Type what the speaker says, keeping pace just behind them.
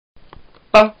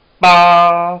ba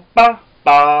ba ba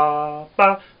ba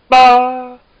ba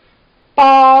ba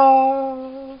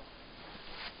ba.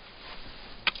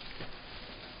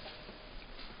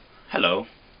 Hello,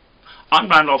 I'm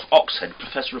Proffessoer Oxhead,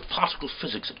 Professor of Particle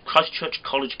Physics at Christ Church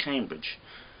College, Cambridge,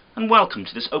 and welcome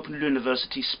to this Open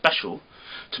Luniversity special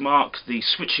to mark the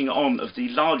switching on of the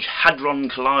Large Hadron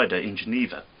Collider in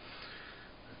Geneva,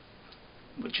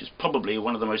 which is probably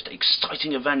one of the most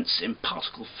exciting events in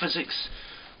particle physics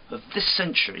of this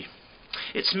century.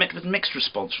 It's met with mixed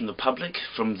response from the public,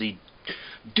 from the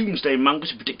doomsday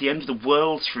mongers who predict the end of the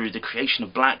world through the creation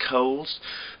of black holes,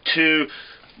 to,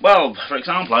 well, for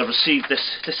example, I received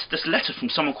this letter from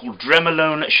someone called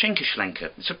Dremelone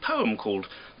Schenkeschlenker. It's a poem called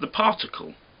The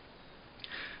Particle.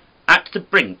 At the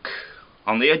brink,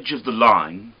 on the edge of the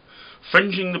line,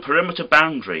 fringing the perimeter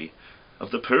boundary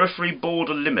of the periphery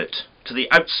border limit to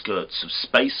the outskirts of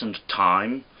space and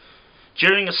time,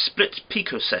 during a split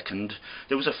picosecond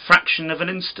there was a fraction of an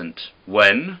instant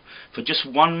when, for just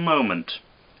one moment,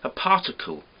 a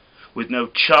particle with no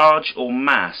charge or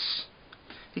mass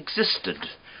existed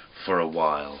for a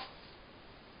while.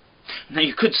 Now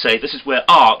you could say this is where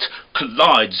art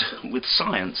collides with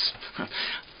science.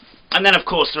 And then of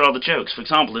course there are the jokes. For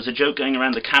example, there's a joke going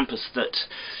around the campus that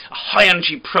a high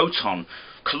energy proton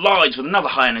collides with another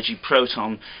high energy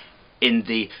proton in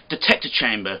the detector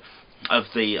chamber of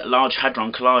the Large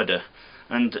Hadron Collider,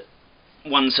 and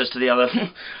one says to the other,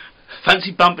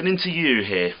 fancy bumping into you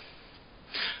here.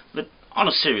 But on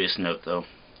a serious note though,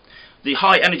 the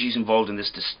high energies involved in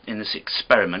this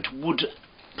experiment would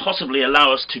possibly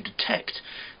allow us to detect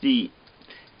the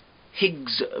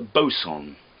Higgs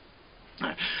Boson.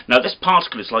 Now this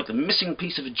particle is like the missing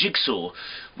piece of a jigsaw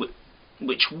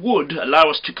which would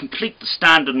allow us to complete the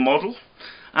standard model,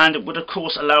 and it would of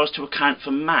course allow us to account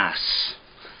for mass.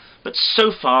 But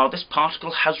so far this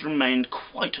particle has remained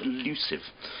quite elusive.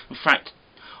 In fact,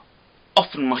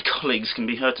 often my colleagues can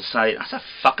be heard to say, that's a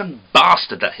fucking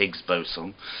bastard, that Higgs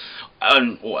boson.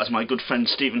 Or as my good friend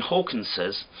Stephen Hawking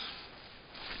says,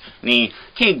 the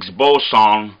Higgs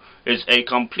boson is a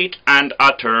complete and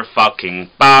utter fucking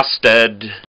bastard.